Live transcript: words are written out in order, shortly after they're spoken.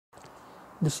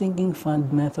The sinking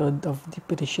fund method of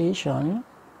depreciation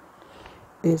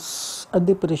is a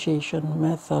depreciation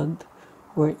method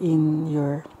wherein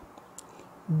your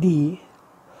D,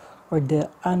 or the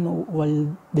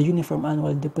uniform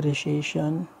annual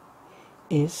depreciation,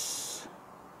 is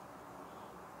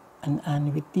an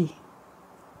annuity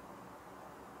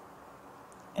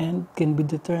and can be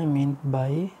determined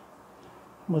by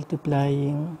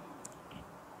multiplying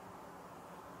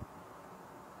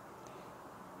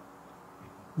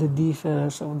the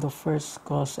difference of the first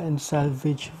cost and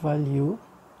salvage value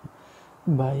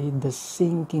by the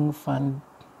sinking fund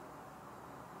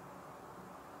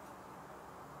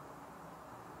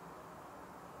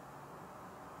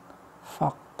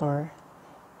factor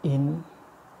in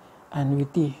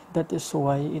annuity. That is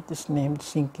why it is named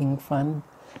sinking fund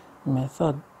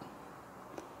method.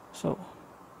 So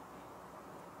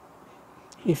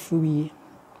if we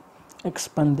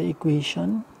expand the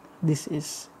equation, this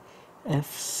is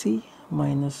FC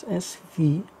minus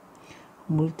SV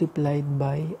multiplied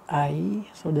by I.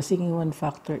 So the sinking fund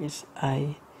factor is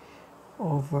I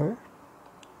over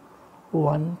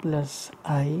 1 plus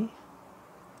I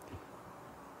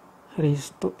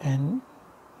raised to n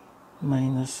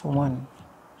minus 1.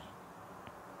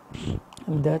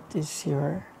 And that is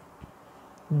your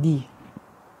D.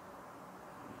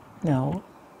 Now,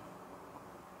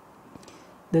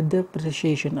 the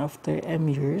depreciation after m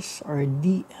years, or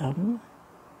DM,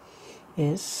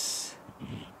 is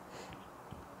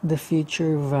the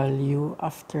future value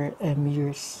after m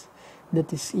years,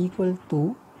 that is equal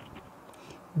to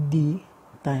D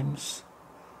times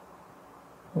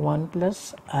 1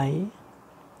 plus I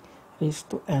raised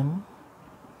to m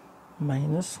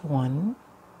minus 1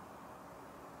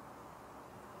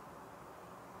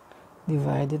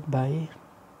 divided by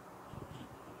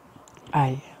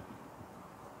I.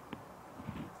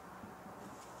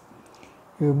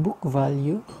 Your book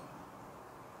value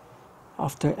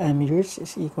after m years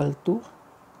is equal to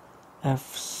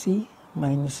FC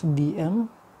minus DM,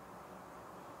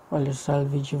 while the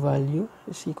salvage value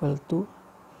is equal to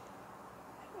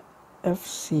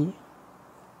FC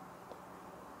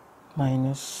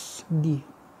minus D.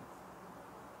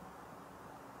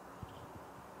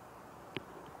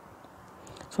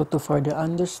 So to further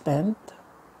understand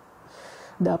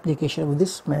the application of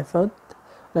this method,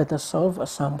 let us solve a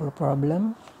sample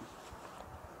problem.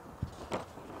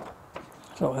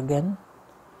 So again,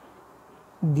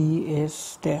 D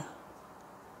is the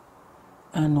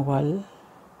annual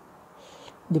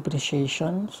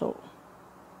depreciation. So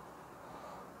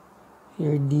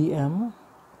your DM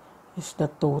is the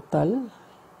total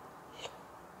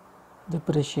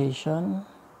depreciation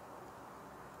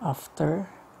after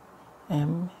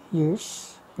m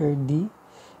years. Your D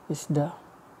is the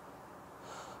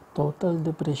total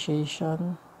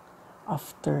depreciation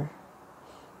after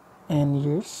n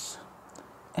years.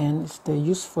 N is the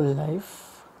useful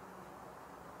life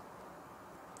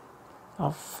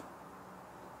of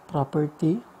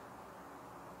property.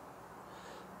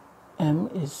 M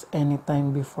is any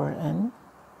time before n.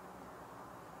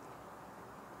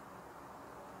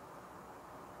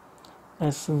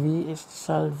 SV is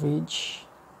salvage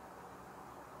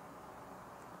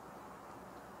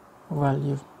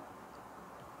value.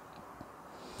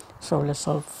 So let's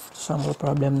solve the sample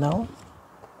problem now.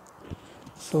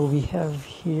 So we have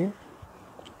here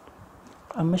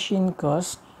a machine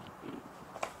cost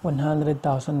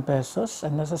 100,000 pesos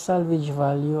and has a salvage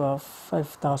value of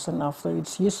 5,000 after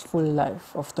its useful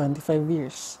life of 25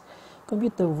 years.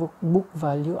 Compute the book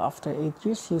value after 8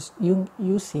 years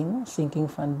using sinking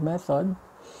fund method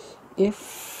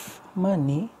if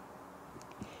money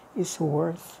is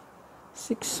worth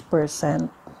 6%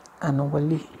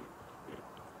 annually.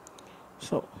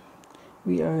 So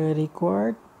we are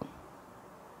required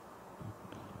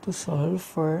to solve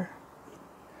for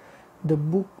the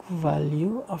book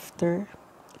value after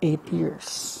 8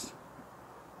 years.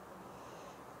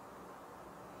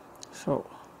 So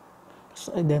let's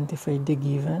identify the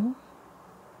given.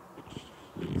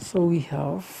 So we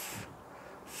have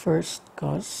first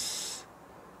cost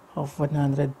of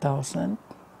 100,000,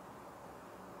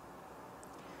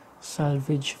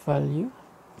 salvage value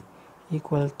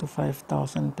equal to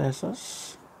 5,000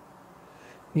 pesos.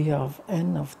 We have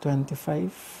n of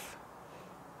 25,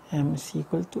 m is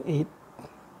equal to 8.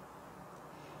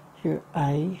 Here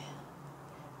I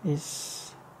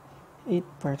is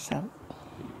 8%.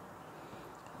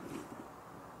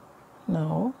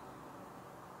 Now,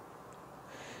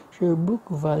 your book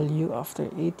value after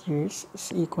 8 years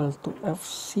is equal to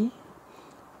FC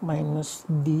minus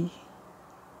D8.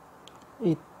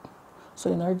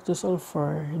 So in order to solve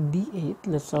for D8,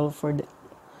 let's solve for the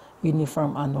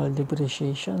uniform annual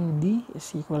depreciation, D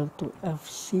is equal to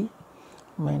FC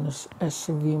minus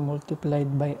SV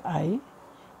multiplied by I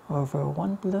over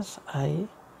 1 plus I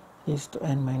raised to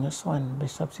n minus 1. By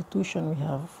substitution, we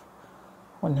have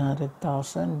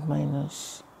 100,000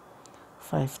 minus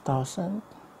 5,000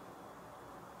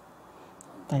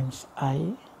 times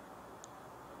I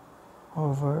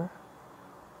over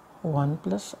 1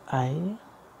 plus I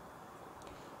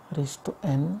raised to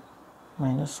n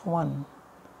minus 1.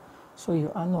 So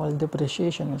your annual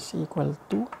depreciation is equal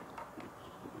to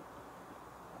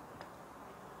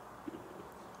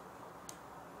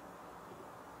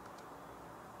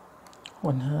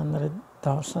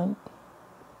 100,000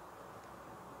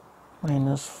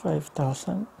 minus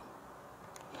 5,000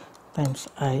 times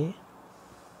I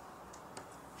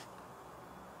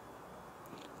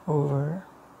over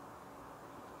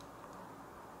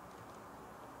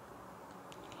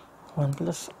 1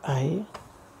 plus I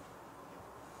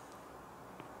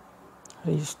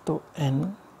raised to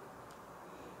n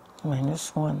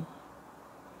minus 1.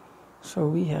 So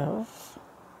we have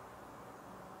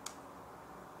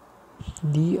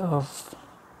D of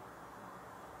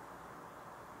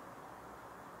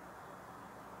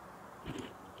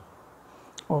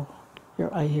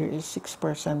your I here is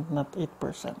 6%, not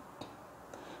 8%.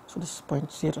 So this is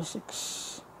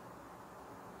 0.06.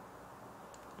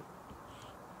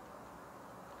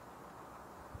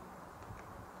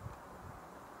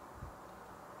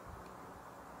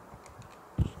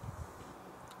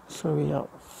 So we have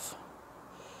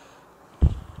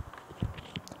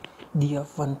D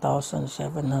of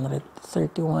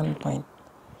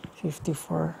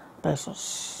 1,731.54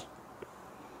 pesos.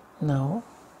 Now,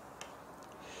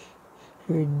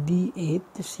 your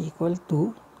D8 is equal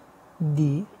to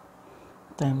D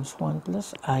times 1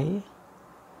 plus I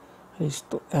raised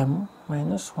to M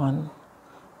minus 1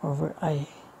 over I.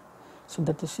 So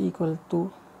that is equal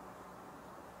to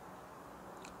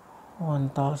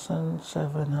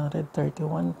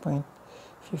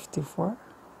 1,731.54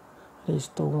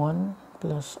 raised to 1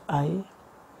 plus I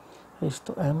raised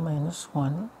to M minus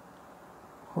 1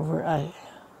 over I.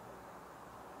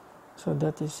 So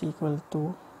that is equal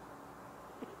to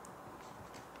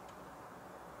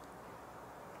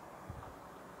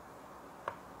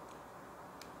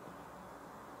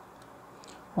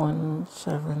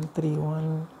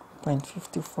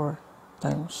 1,731.54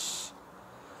 times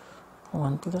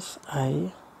 1 plus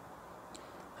I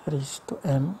raised to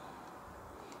M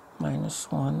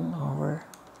minus 1 over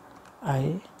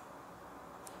I.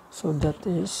 So that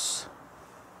is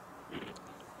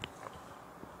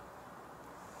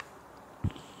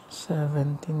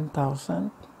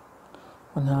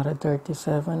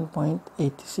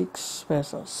 17,137.86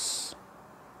 pesos.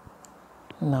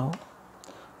 Now,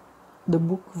 the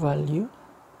book value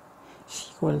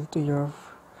is equal to your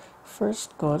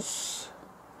first cost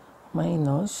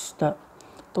minus the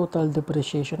total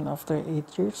depreciation after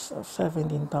 8 years of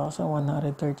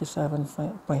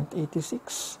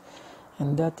 17,137.86,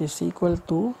 and that is equal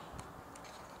to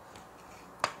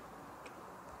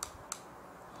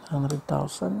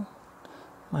 100,000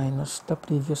 minus the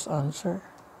previous answer,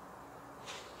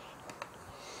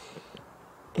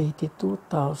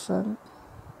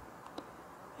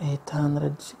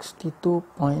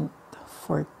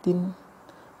 82,862.14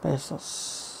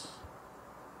 pesos.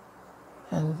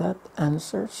 And that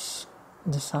answers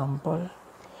the sample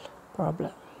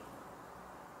problem.